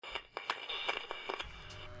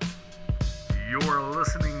You're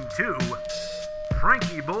listening to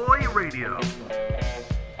FrankieBoi Radio.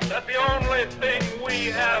 That the only thing we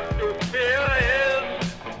have to fear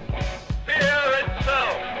is fear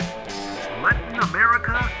itself. Letting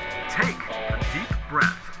America take a deep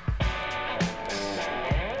breath.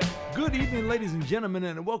 Good evening, ladies and gentlemen,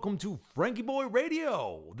 and welcome to FrankieBoi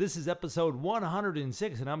Radio. This is episode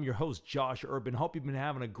 106, and I'm your host, Josh Urban. Hope you've been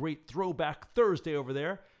having a great Throwback Thursday over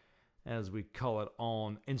there, as we call it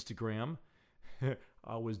on Instagram.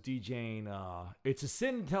 I was DJing It's a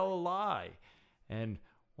Sin to Tell a Lie, and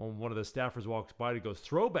when one of the staffers walks by, he goes,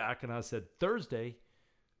 Throwback, and I said, Thursday.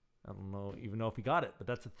 I don't even know if he got it, but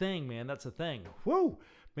that's a thing, man. That's a thing. Woo!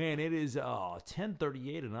 Man, it is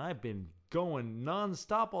 10:38, and I've been going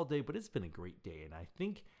nonstop all day, but it's been a great day, and I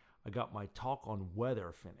think I got my talk on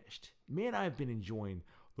weather finished. Man, I've been enjoying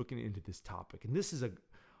looking into this topic, and this is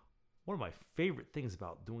one of my favorite things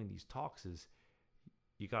about doing these talks is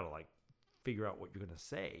you got to figure out what you're going to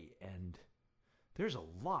say, and there's a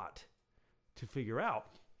lot to figure out.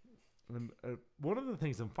 And one of the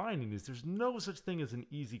things I'm finding is there's no such thing as an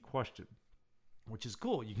easy question, which is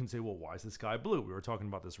cool. You can say, well, why is the sky blue? We were talking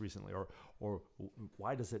about this recently. Or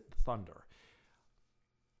why does it thunder?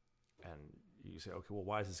 And you say, okay, well,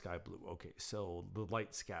 why is the sky blue? Okay, so the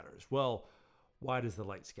light scatters. Well, why does the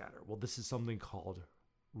light scatter? Well, this is something called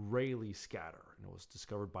Rayleigh scatter, and it was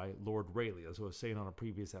discovered by Lord Rayleigh, as I was saying on a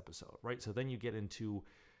previous episode, right? So then you get into,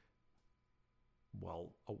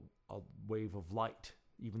 well, a wave of light,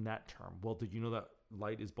 even that term. Well, did you know that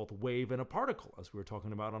light is both a wave and a particle, as we were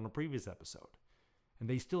talking about on a previous episode? And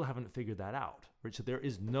they still haven't figured that out, right? So there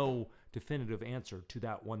is no definitive answer to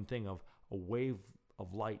that one thing of a wave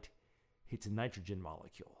of light hits a nitrogen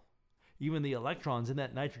molecule. Even the electrons in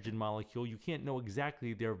that nitrogen molecule, you can't know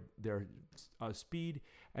exactly their speed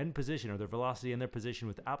and position, or their velocity and their position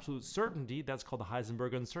with absolute certainty. That's called the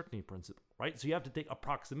Heisenberg uncertainty principle, right? So you have to take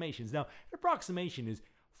approximations. Now, an approximation is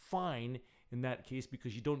fine in that case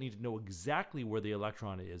because you don't need to know exactly where the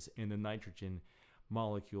electron is in the nitrogen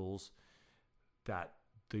molecules that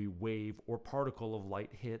the wave or particle of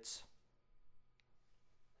light hits.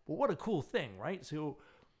 But what a cool thing, right? So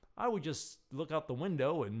I would just look out the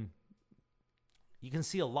window and you can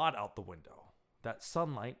see a lot out the window. That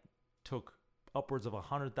sunlight took upwards of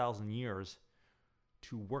 100,000 years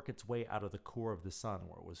to work its way out of the core of the sun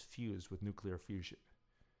where it was fused with nuclear fusion.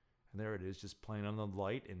 And there it is, just playing on the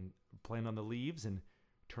light and playing on the leaves and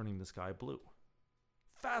turning the sky blue.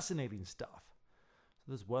 Fascinating stuff.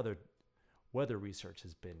 So this weather research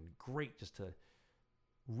has been great just to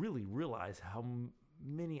really realize how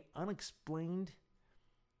many unexplained,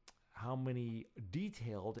 how many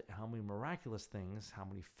detailed, how many miraculous things, how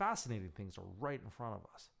many fascinating things are right in front of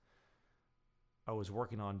us. I was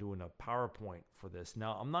working on doing a PowerPoint for this.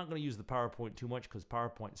 Now, I'm not going to use the PowerPoint too much because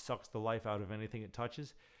PowerPoint sucks the life out of anything it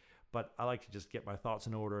touches. But I like to just get my thoughts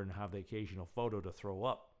in order and have the occasional photo to throw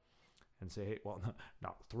up and say, hey, well,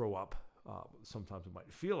 not throw up. Sometimes it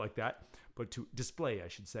might feel like that, but to display, I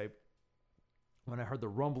should say, when I heard the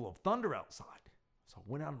rumble of thunder outside. So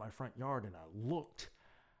I went out in my front yard and I looked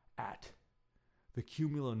at the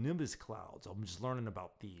cumulonimbus clouds. I'm just learning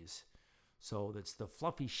about these. So that's the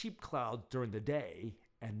fluffy sheep clouds during the day,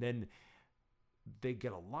 and then they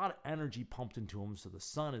get a lot of energy pumped into them, so the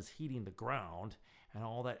sun is heating the ground, and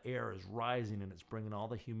all that air is rising, and it's bringing all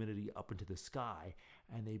the humidity up into the sky,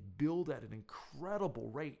 and they build at an incredible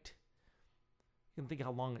rate. You can think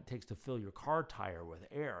how long it takes to fill your car tire with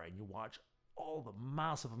air, and you watch all the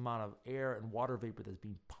massive amount of air and water vapor that's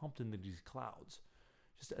being pumped into these clouds.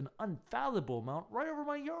 Just an unfathomable amount right over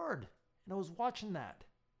my yard, and I was watching that.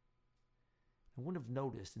 I wouldn't have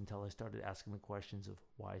noticed until I started asking the questions of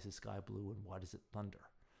why is the sky blue and why does it thunder?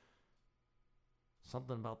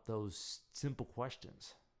 Something about those simple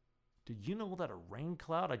questions. Did you know that a rain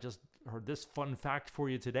cloud, I just heard this fun fact for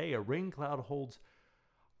you today, a rain cloud holds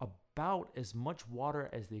about as much water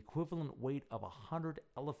as the equivalent weight of 100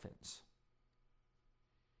 elephants.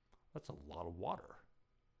 That's a lot of water.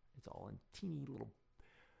 It's all in teeny little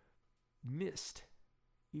mist.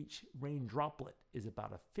 Each rain droplet is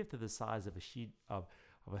about a fifth of the size of a sheet of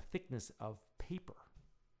a thickness of paper.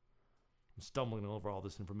 I'm stumbling over all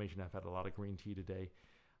this information. I've had a lot of green tea today.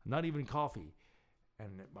 Not even coffee.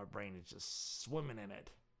 And my brain is just swimming in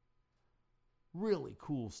it. Really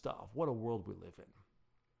cool stuff. What a world we live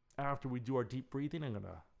in. After we do our deep breathing, I'm going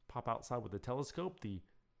to pop outside with a telescope. The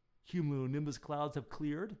cumulonimbus clouds have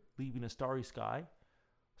cleared, leaving a starry sky.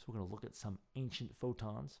 So we're going to look at some ancient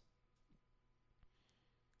photons.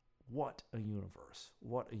 What a universe.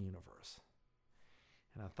 What a universe.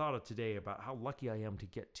 And I thought of today about how lucky I am to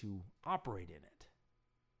get to operate in it.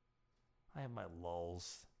 I have my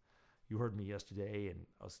lulls. You heard me yesterday, and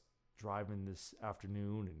I was driving this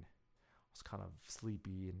afternoon, and I was kind of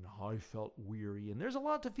sleepy, and I felt weary. And there's a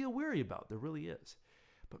lot to feel weary about. There really is.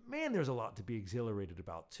 But man, there's a lot to be exhilarated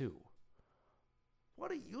about, too.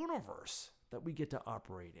 What a universe that we get to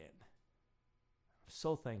operate in. I'm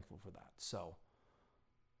so thankful for that. So,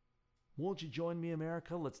 won't you join me,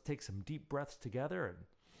 America? Let's take some deep breaths together and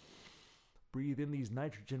breathe in these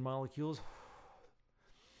nitrogen molecules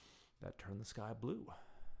that turn the sky blue,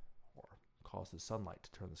 or cause the sunlight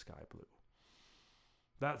to turn the sky blue.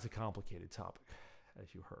 That's a complicated topic,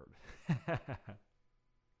 as you heard.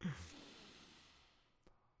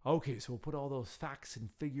 Okay, so we'll put all those facts and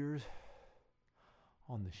figures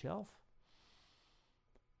on the shelf.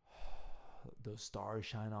 Those stars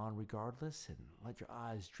shine on regardless, and let your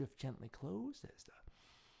eyes drift gently closed as the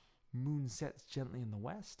moon sets gently in the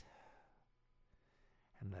west.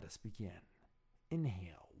 And let us begin.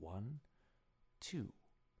 Inhale, 1, 2,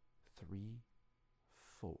 3,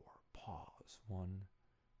 4. Pause, 1,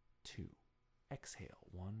 2. Exhale,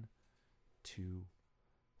 1, 2,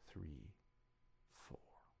 3, 4.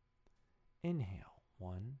 Inhale,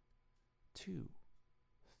 1, 2,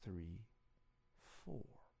 3, 4.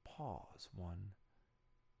 Pause, 1,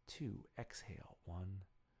 2. Exhale, 1,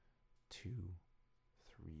 2,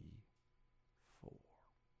 3, 4.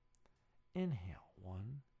 Inhale,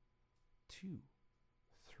 1, 2,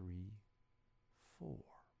 3, 4.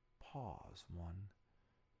 Pause, 1,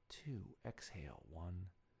 2. Exhale, 1,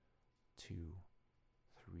 2,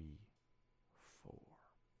 3, 4.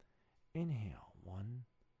 Inhale, 1,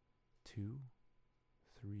 2,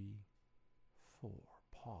 3, 4.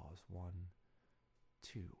 Pause, 1,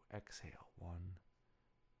 2. Exhale, 1,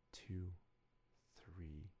 2,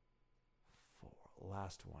 3, 4.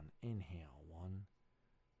 Last one. Inhale, 1,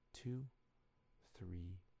 2, 3,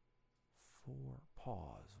 4.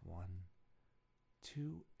 Pause, 1,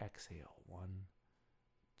 2. Exhale, 1,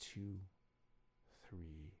 2, 3,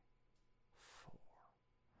 4.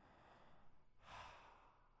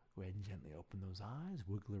 Go ahead and gently open those eyes,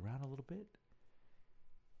 wiggle around a little bit,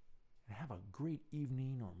 and have a great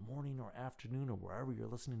evening or morning or afternoon or wherever you're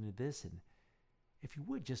listening to this. And if you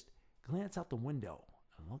would, just glance out the window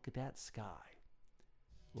and look at that sky.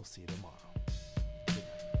 We'll see you tomorrow.